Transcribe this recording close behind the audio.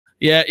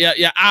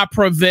Yeah. I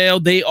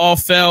prevailed. They all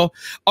fell.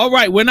 All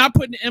right, we're not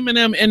putting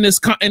Eminem in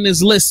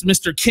this list,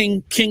 Mr.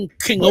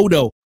 King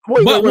Odo.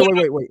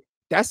 Wait.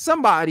 That's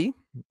somebody.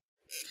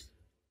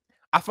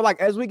 I feel like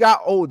as we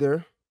got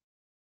older.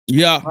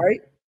 Yeah.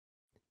 Right.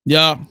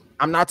 Yeah.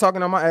 I'm not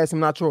talking on my ass. I'm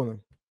not trolling.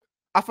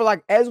 I feel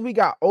like as we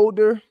got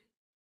older,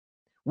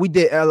 we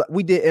did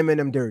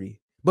Eminem dirty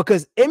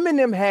because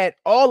Eminem had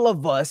all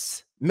of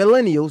us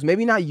millennials,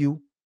 maybe not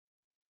you,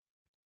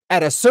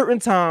 at a certain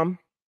time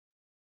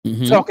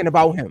talking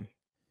about him.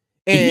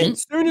 And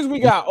as soon as we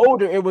got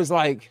older, it was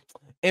like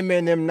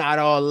Eminem not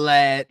all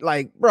that.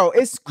 Like, bro,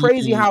 it's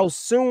crazy how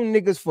soon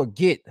niggas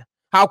forget,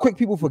 how quick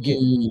people forget.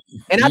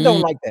 And I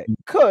don't like that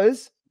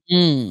because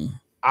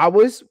I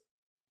was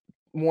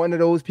one of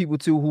those people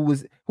too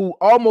who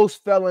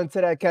almost fell into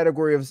that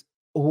category of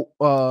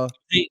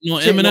hating on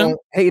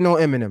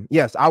Eminem.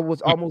 Yes, I was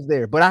almost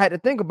there, but I had to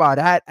think about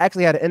it. I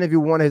actually had to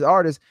interview one of his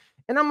artists,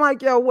 and I'm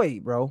like, yo,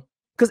 wait, bro,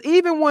 because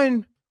even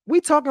when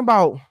we talking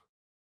about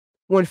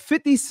when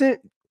 50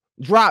 Cent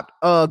dropped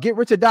Get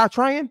Rich or Die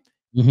Trying,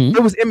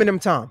 it was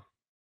Eminem time.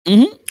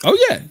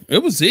 Oh yeah,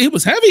 it was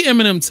heavy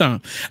Eminem time.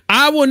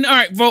 I wouldn't. All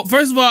right, well,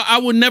 first of all, I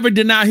would never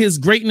deny his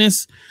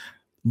greatness,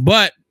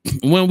 but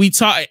when we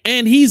talk,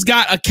 and he's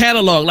got a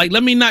catalog. Like,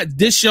 let me not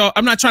diss y'all.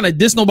 I'm not trying to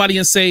diss nobody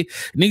and say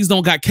niggas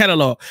don't got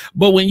catalog.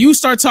 But when you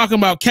start talking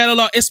about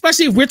catalog,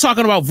 especially if we're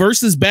talking about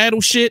versus battle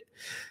shit,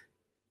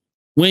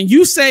 when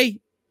you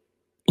say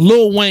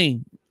Lil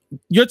Wayne,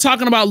 you're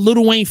talking about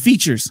Lil Wayne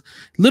features.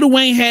 Lil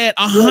Wayne had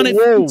 100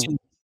 features.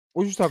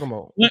 What you talking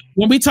about?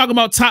 When we talk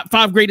about top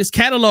 5 greatest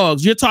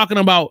catalogs, you're talking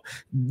about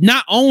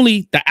not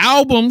only the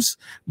albums,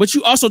 but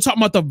you also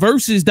talking about the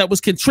verses that was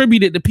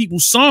contributed to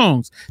people's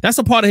songs. That's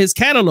a part of his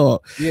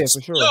catalog. Yeah,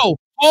 for sure. So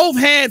Hov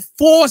had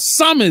 4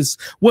 summers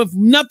with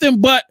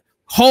nothing but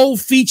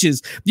Hov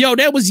features. Yo,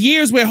 there was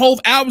years where Hov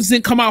albums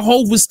didn't come out.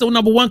 Hov was still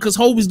 #1 because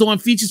Hov was doing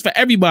features for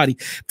everybody.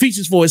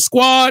 Features for his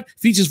squad,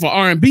 features for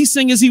R&B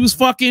singers he was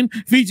fucking,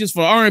 features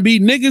for R&B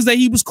niggas that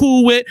he was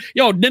cool with.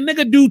 Yo, the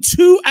nigga do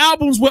 2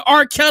 albums with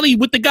R. Kelly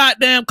with the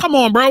goddamn, come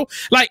on, bro.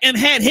 Like, and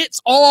had hits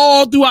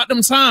all throughout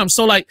them times.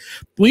 So, like,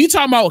 when you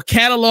talking about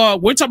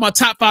catalog, we're talking about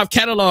top 5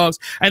 catalogs,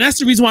 and that's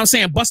the reason why I'm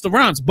saying Busta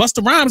Rhymes.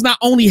 Busta Rhymes not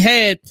only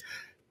had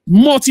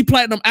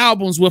multi-platinum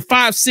albums with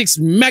 5-6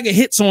 mega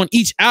hits on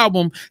each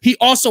album, he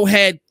also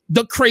had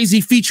the crazy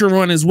feature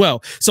run as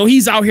well. So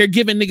he's out here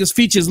giving niggas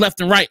features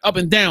left and right, up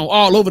and down,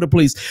 all over the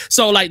place.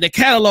 So like the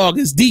catalog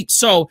is deep.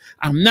 So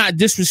I'm not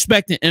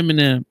disrespecting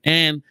Eminem,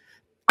 and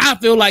I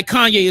feel like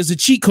Kanye is a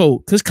cheat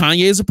code because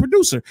Kanye is a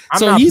producer.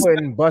 I'm not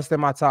putting Busta in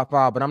my top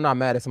 5, but I'm not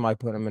mad at somebody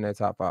putting him in their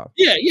top 5.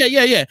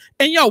 Yeah.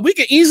 And yo, we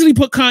can easily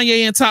put Kanye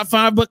in top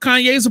 5, but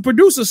Kanye is a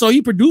producer, so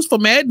he produced for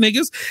mad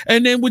niggas,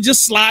 and then we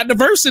just slide the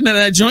verse into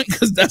that joint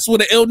because that's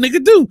what an ill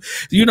nigga do.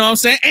 You know what I'm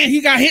saying? And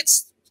he got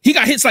hits. He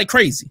got hits like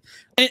crazy.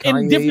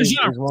 And different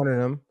genres. Is one of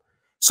them.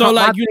 So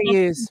like, my thing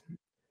is,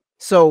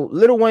 so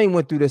Lil Wayne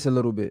went through this a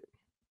little bit.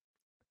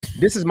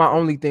 This is my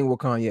only thing with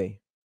Kanye.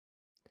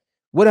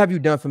 What have you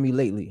done for me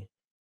lately?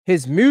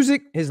 His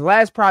music, his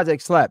last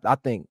project slapped. I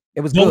think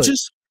it was good.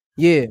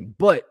 Yeah,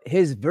 but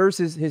his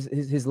verses,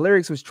 his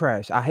lyrics was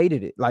trash. I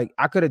hated it. Like,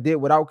 I could have did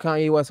without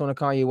Kanye West on a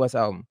Kanye West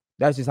album.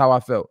 That's just how I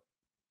felt.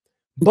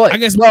 But I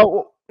guess,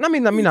 well, let me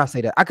not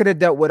say that. I could have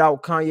dealt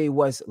without Kanye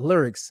West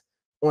lyrics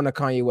on a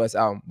Kanye West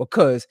album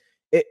because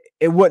it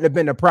wouldn't have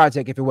been a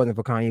project if it wasn't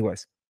for Kanye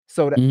West.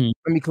 So that,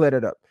 let me clear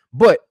that up.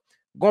 But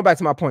going back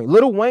to my point,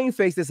 Lil Wayne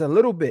faced this a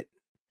little bit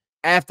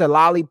after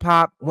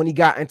Lollipop when he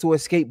got into a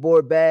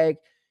skateboard bag.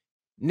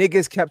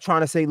 Niggas kept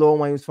trying to say Lil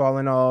Wayne was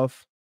falling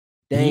off.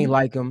 They ain't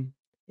like him.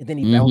 And then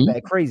he bounced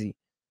back crazy.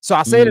 So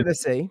I say that to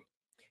say,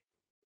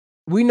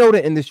 we know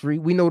the industry,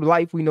 we know the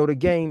life, we know the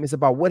game. It's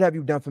about what have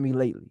you done for me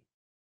lately?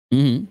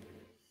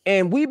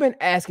 And we've been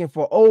asking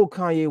for old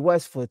Kanye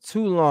West for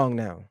too long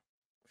now.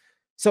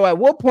 So at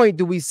what point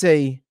do we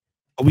say,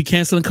 are we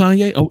canceling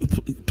Kanye? Oh,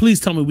 please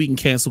tell me we can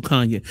cancel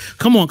Kanye.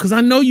 Come on, because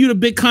I know you're the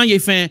big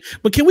Kanye fan,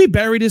 but can we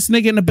bury this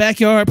nigga in the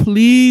backyard,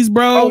 please,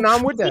 bro? Oh, no,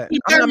 I'm with that.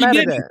 I'm not mad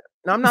at that.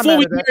 No, I'm not mad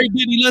at that. Before we bury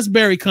Diddy, let's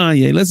bury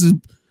Kanye. Let's just,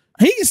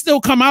 he can still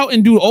come out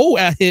and do old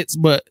hits,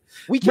 but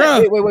we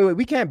can't wait.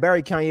 We can't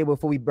bury Kanye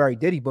before we bury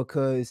Diddy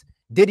because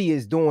Diddy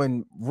is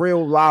doing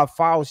real live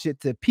foul shit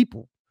to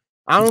people.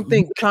 I don't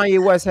think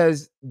Kanye West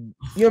has, you know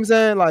what I'm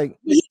saying? Like,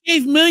 he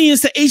gave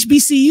millions to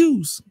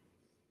HBCUs.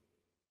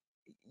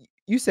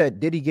 You said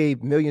Diddy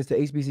gave millions to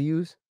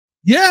HBCUs?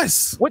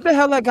 Yes. What the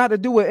hell that got to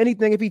do with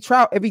anything? If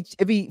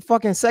he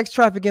fucking sex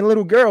trafficking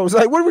little girls,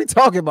 like, what are we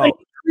talking about? Like,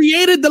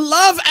 created the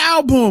Love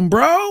album,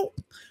 bro.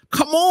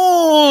 Come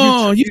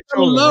on, you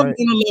love on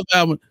the Love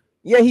album.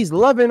 Yeah, he's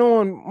loving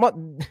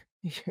on,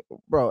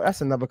 bro.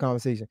 That's another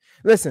conversation.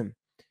 Listen,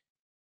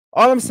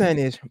 all I'm saying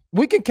is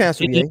we can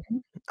cancel Ye.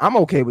 I'm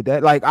okay with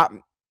that. Like,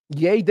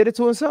 Ye did it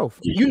to himself.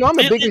 You know, I'm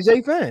the biggest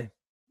Ye fan.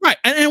 Right.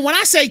 And when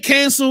I say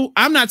cancel,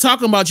 I'm not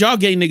talking about y'all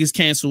gay niggas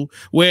cancel,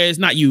 where it's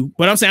not you,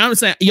 but I'm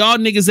saying y'all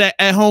niggas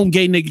at home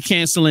gay nigga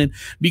canceling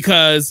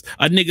because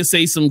a nigga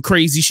say some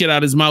crazy shit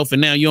out his mouth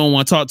and now you don't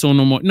want to talk to him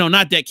no more. No,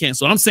 not that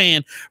cancel. I'm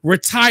saying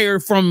retire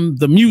from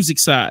the music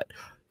side.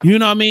 You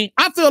know what I mean?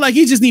 I feel like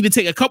he just need to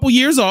take a couple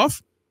years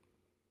off.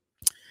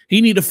 He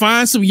need to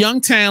find some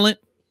young talent,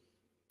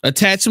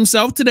 attach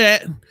himself to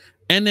that,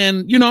 and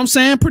then, you know what I'm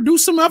saying,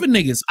 produce some other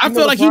niggas. I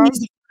feel like he needs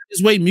to find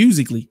his way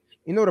musically.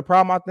 You know the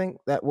problem I think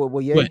that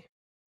with Ye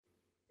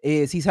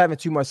is he's having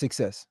too much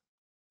success.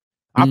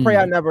 I pray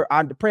I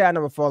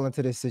never fall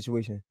into this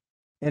situation.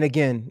 And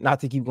again, not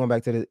to keep going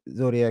back to the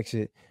Zodiac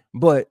shit,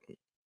 but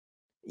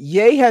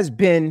Ye has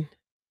been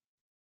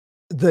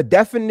the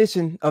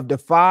definition of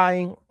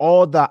defying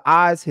all the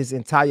odds his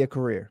entire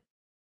career.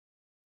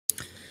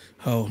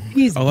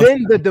 He's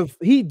been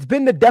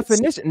the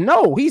definition.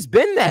 No, he's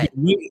been that.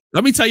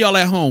 Let me tell y'all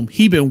at home,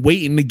 he been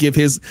waiting to give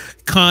his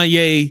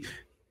Kanye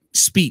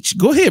speech.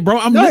 Go ahead, bro.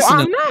 I'm listening.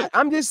 I'm not.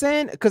 I'm just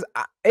saying because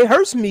it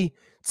hurts me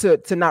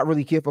to not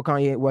really care for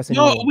Kanye West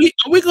anymore.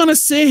 Are we gonna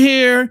sit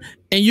here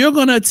and you're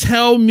gonna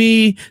tell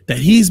me that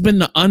he's been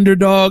the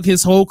underdog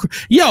his whole career?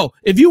 Yo,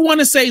 if you want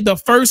to say the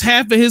first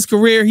half of his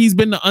career he's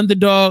been the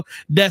underdog,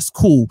 that's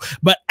cool.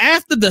 But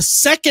after the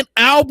second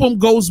album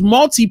goes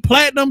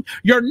multi-platinum,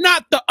 you're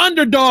not the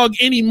underdog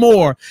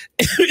anymore.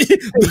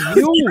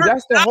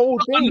 That's the whole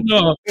thing.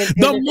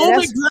 The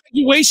moment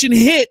graduation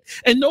hit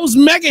and those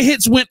mega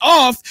hits went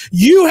off,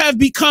 you have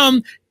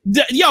become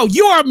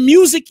your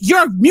music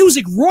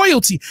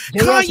royalty.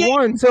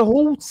 Js1 to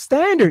whose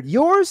standard?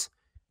 Yours?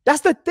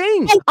 That's the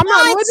thing. I'm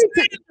not living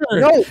to.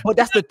 No, but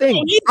that's the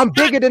thing. I'm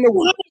bigger than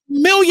the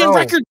million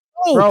record.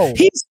 Bro,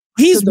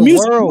 he's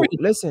music world.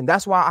 Listen,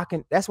 that's why I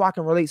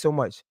can relate so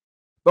much.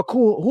 But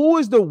cool, who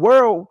is the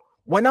world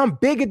when I'm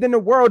bigger than the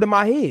world in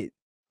my head?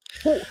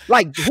 Who?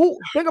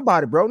 Think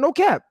about it, bro. No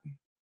cap.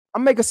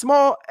 I'm making a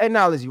small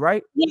analogy,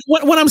 right?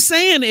 What I'm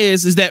saying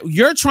is that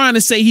you're trying to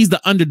say he's the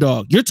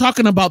underdog. You're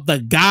talking about the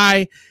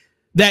guy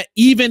that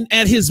even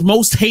at his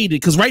most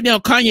hated, because right now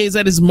Kanye is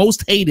at his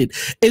most hated,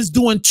 is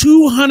doing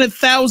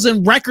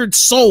 200,000 records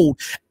sold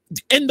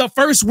in the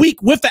first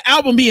week with the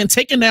album being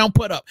taken down,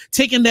 put up,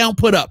 taken down,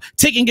 put up,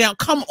 taken down.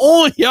 Come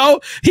on, yo.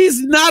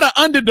 He's not an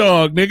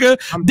underdog, nigga.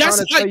 That's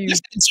like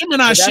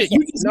Gemini shit.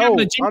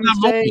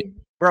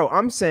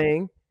 I'm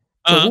saying,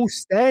 so whose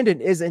standard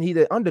isn't he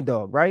the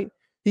underdog, right?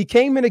 He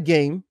came in the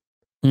game,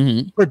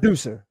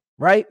 producer,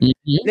 right?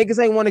 Niggas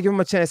ain't want to give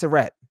him a chance to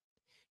rap.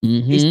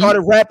 He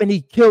started rapping,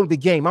 he killed the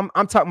game. I'm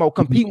talking about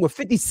competing with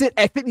 50 Cent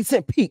at 50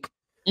 Cent peak.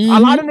 A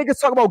lot of niggas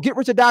talk about Get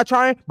Rich or Die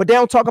Trying, but they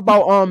don't talk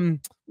about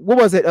what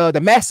was it?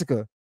 The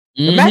Massacre.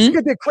 The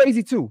Massacre did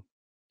crazy too.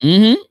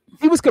 He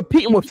was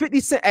competing with 50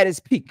 Cent at his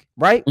peak,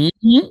 right?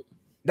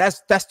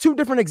 That's two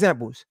different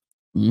examples.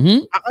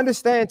 I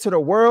understand to the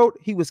world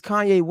he was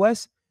Kanye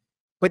West,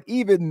 but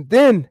even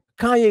then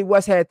Kanye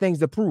West had things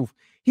to prove.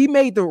 He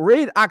made the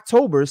Red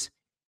Octobers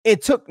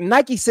and took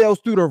Nike sales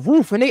through the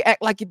roof, and they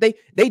act like they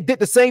did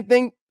the same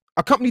thing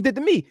a company did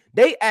to me.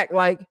 They act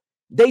like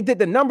they did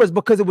the numbers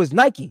because it was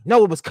Nike.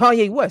 No, it was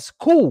Kanye West.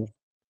 Cool.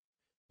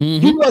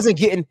 He wasn't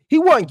getting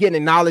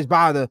acknowledged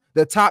by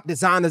the top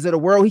designers of the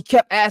world. He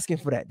kept asking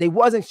for that. They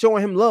wasn't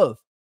showing him love.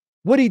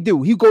 What'd he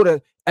do? He go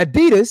to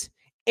Adidas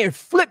and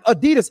flip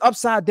Adidas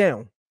upside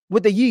down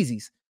with the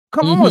Yeezys.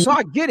 Come on, so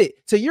I get it.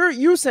 So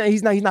you're saying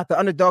he's not the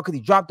underdog because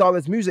he dropped all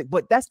his music,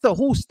 but that's the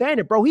whole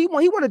standard, bro. He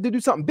wanted to do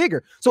something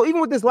bigger. So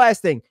even with this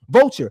last thing,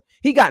 Vulture,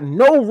 he got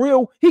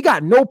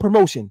no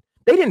promotion.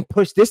 They didn't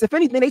push this. If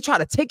anything, they try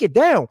to take it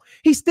down.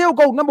 He still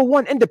go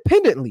 #1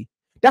 independently.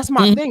 That's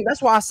my thing.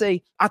 That's why I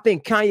say I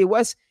think Kanye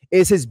West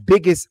is his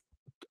biggest.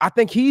 I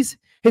think he's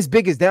his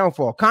biggest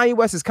downfall. Kanye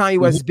West is Kanye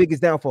West's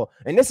biggest downfall,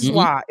 and this is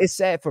why it's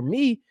sad for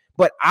me.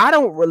 But I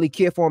don't really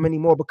care for him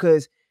anymore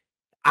because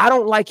I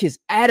don't like his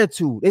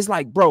attitude. It's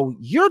like, bro,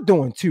 you're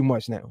doing too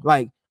much now.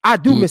 Like, I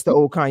do miss the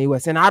old Kanye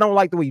West, and I don't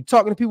like the way you're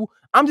talking to people.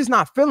 I'm just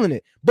not feeling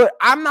it. But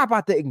I'm not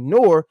about to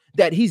ignore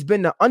that he's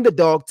been the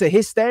underdog to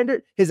his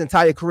standard his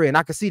entire career, and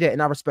I can see that,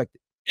 and I respect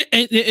it.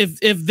 And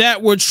if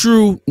that were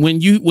true,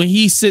 when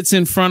he sits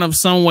in front of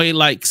some way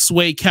like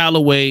Sway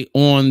Calloway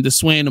on the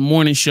Sway in the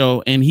Morning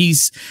Show, and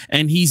he's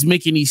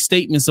making these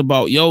statements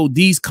about, yo,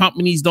 these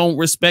companies don't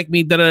respect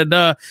me,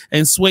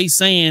 and Sway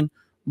saying,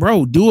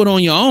 bro, do it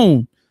on your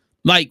own.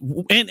 Like,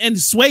 and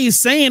Sway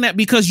is saying that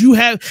because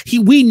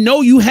we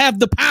know you have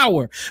the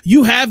power,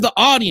 you have the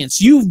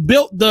audience, you've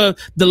built the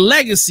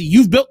legacy,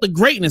 you've built the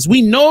greatness.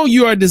 We know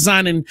you're a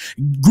designing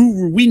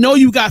guru. We know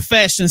you got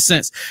fashion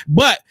sense,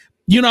 but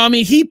you know what I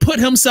mean? He put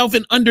himself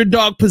in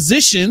underdog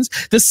positions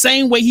the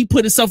same way he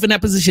put himself in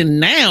that position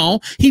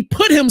now. He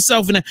put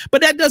himself in that,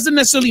 but that doesn't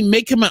necessarily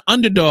make him an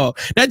underdog.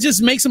 That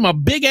just makes him a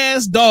big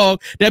ass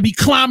dog that be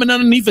climbing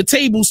underneath a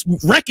table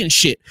wrecking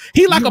shit.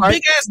 He like a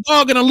big ass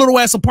dog in a little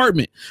ass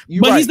apartment,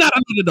 but he's not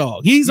an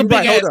underdog. He's a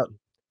big ass.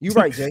 You're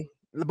right, Jay.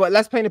 But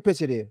let's paint a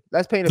picture there.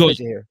 Let's paint a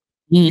picture here.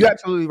 You're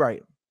absolutely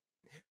right.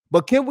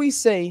 But can we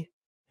say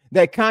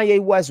that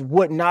Kanye West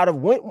would not have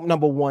went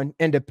 #1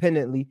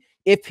 independently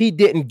if he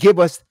didn't give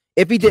us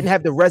if he didn't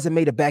have the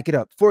resume to back it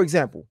up. For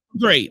example,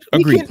 great,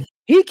 agreed.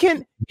 He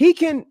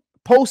can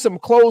post some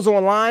clothes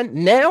online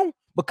now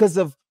because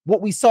of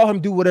what we saw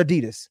him do with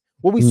Adidas,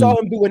 what we saw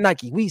him do with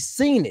Nike. We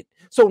seen it.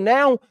 So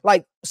now,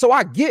 like, so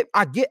I get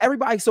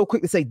everybody so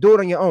quick to say do it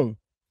on your own.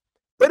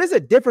 But there's a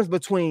difference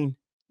between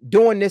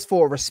doing this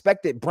for a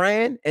respected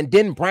brand and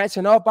then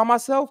branching off by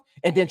myself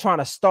and then trying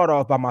to start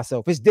off by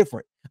myself. It's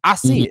different. I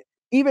see it.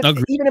 Even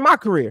in my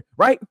career,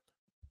 right?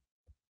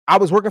 I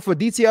was working for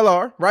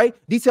DTLR, right?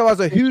 DTLR is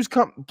a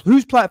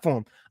huge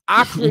platform.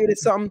 I created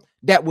something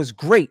that was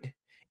great.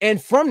 And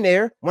from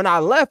there, when I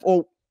left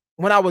or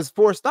when I was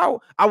forced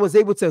out, I was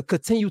able to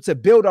continue to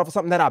build off of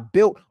something that I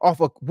built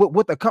off of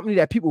with a company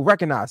that people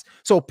recognize.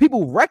 So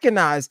people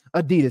recognize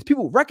Adidas,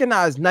 people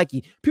recognize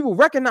Nike, people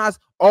recognize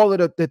all of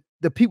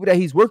the people that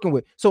he's working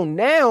with. So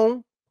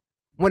now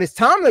when it's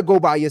time to go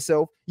by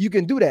yourself, you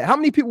can do that. How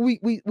many people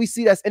we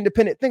see that's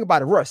independent? Think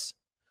about it. Russ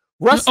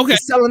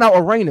is selling out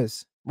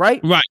arenas, right?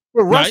 Right.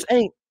 But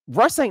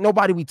Russ ain't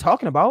nobody we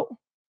talking about.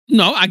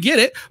 No, I get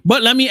it.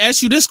 But let me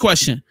ask you this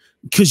question,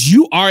 because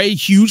you are a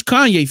huge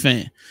Kanye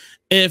fan.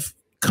 If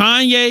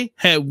Kanye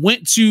had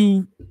went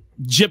to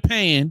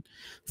Japan,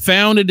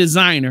 found a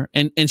designer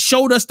and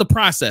showed us the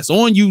process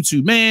on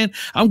YouTube, man,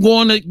 I'm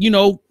going to,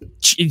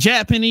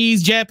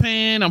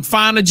 Japan. I'm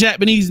finding a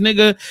Japanese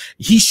nigga.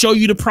 He show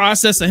you the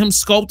process of him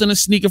sculpting a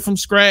sneaker from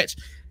scratch.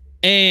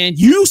 And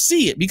you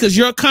see it because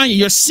you're Kanye.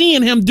 You're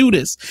seeing him do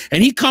this.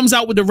 And he comes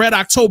out with the Red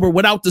October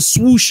without the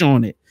swoosh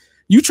on it.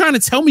 You trying to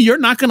tell me you're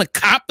not going to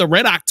cop the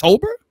Red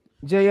October?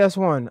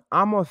 JS1,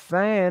 I'm a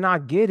fan. I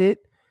get it.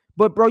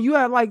 But, bro, you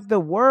have like the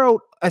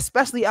world,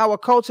 especially our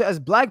culture as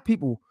black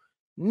people.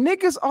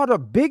 Niggas are the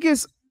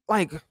biggest,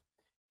 like,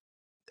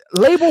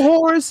 label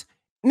whores.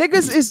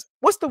 Niggas is,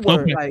 what's the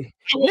word? Okay.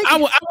 Like, I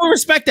will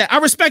respect that. I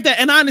respect that.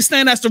 And I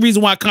understand that's the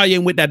reason why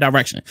Kanye went that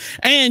direction.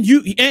 And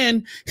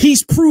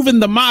he's proven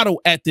the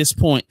model at this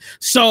point.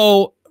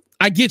 So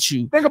I get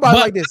you. Think about it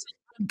like this.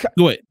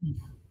 Go ahead.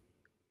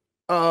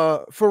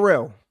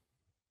 Pharrell.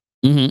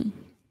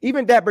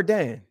 Even Dapper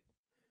Dan.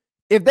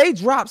 If they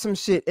drop some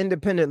shit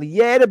independently,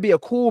 yeah, it'll be a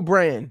cool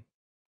brand.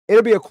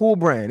 It'll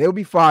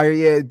be fire.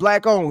 Yeah,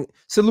 black owned.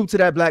 Salute to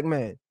that black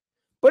man.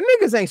 But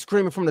niggas ain't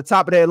screaming from the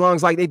top of their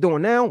lungs like they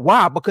doing now.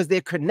 Why? Because they're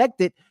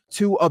connected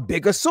to a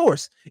bigger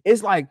source.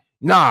 It's like,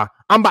 nah,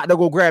 I'm about to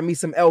go grab me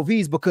some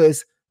LVs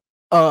because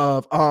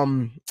of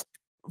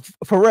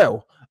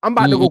Pharrell. I'm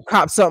about to go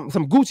cop some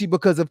Gucci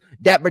because of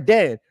Dapper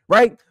Dan,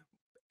 right?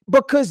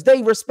 Because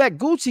they respect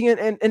Gucci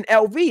and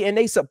LV and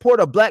they support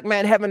a black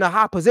man having a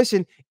high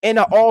position in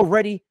an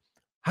already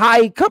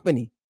high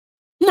company.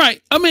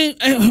 Right. I mean,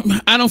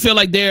 I don't feel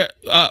like they're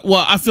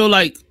I feel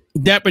like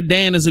Dapper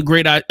Dan is a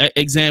great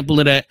example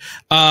of that.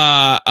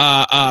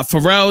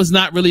 Pharrell is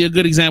not really a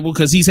good example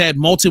because he's had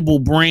multiple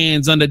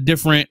brands under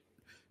different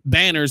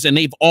banners and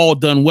they've all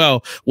done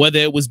well, whether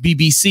it was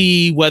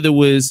BBC, whether it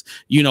was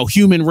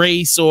Human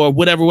Race or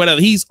whatever.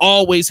 He's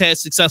always had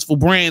successful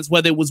brands,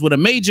 whether it was with a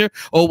major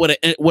or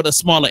with a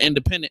smaller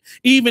independent.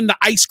 Even the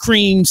ice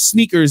cream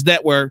sneakers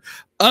that were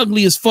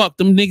ugly as fuck,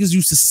 them niggas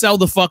used to sell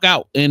the fuck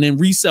out and then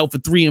resell for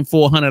 $300 and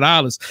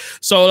 $400.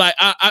 So like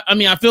I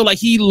mean I feel like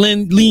he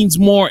leans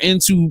more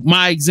into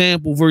my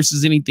example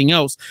versus anything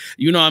else.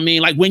 You know what I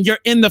mean? Like when you're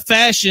in the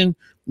fashion,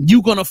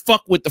 you're gonna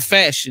fuck with the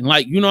fashion,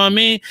 like, you know what I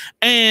mean?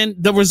 And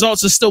the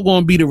results are still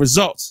gonna be the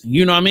results.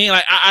 You know what I mean?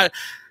 Like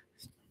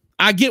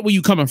I get where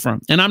you're coming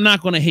from, and I'm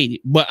not gonna hate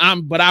it, but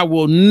I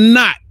will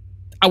not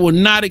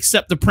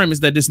accept the premise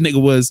that this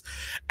nigga was,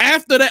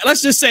 after that,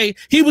 let's just say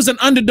he was an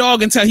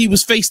underdog until he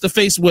was face to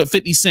face with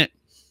 50 Cent.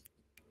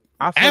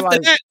 After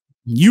that,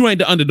 you ain't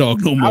the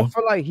underdog no more. I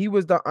feel like he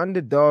was the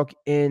underdog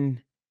in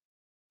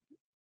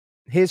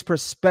his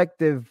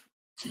perspective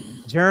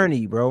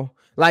journey, bro.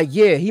 Like,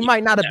 yeah, he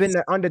might not have been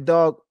the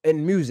underdog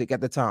in music at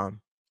the time.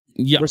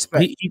 Yeah,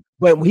 respect.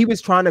 But he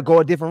was trying to go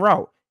a different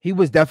route. He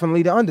was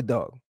definitely the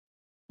underdog.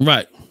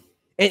 Right.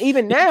 And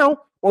even now,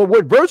 or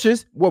with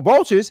Vultures,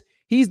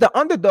 he's the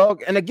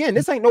underdog. And again,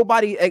 this ain't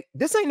nobody.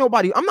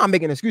 I'm not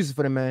making excuses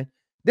for the man.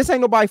 This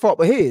ain't nobody's fault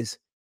but his.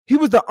 He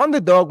was the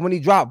underdog when he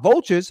dropped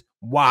Vultures.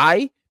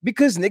 Why?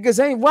 Because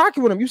niggas ain't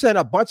rocking with him. You said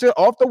a bunch of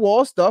off the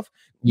wall stuff.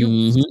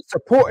 You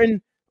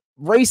supporting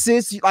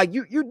racists. Like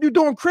you're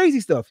doing crazy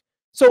stuff.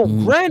 So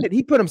granted,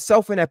 he put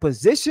himself in that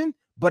position,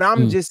 but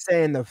I'm just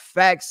saying the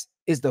facts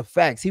is the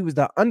facts. He was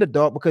the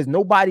underdog because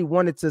nobody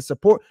wanted to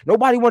support.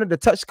 Nobody wanted to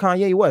touch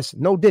Kanye West.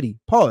 No Diddy.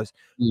 Pause.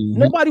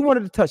 Nobody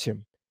wanted to touch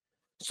him.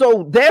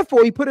 So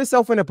therefore, he put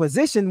himself in a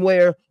position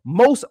where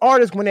most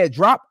artists, when they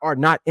drop, are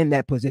not in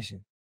that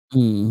position.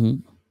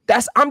 I'm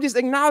just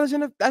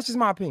acknowledging it. That's just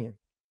my opinion.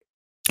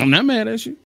 I'm not mad at you.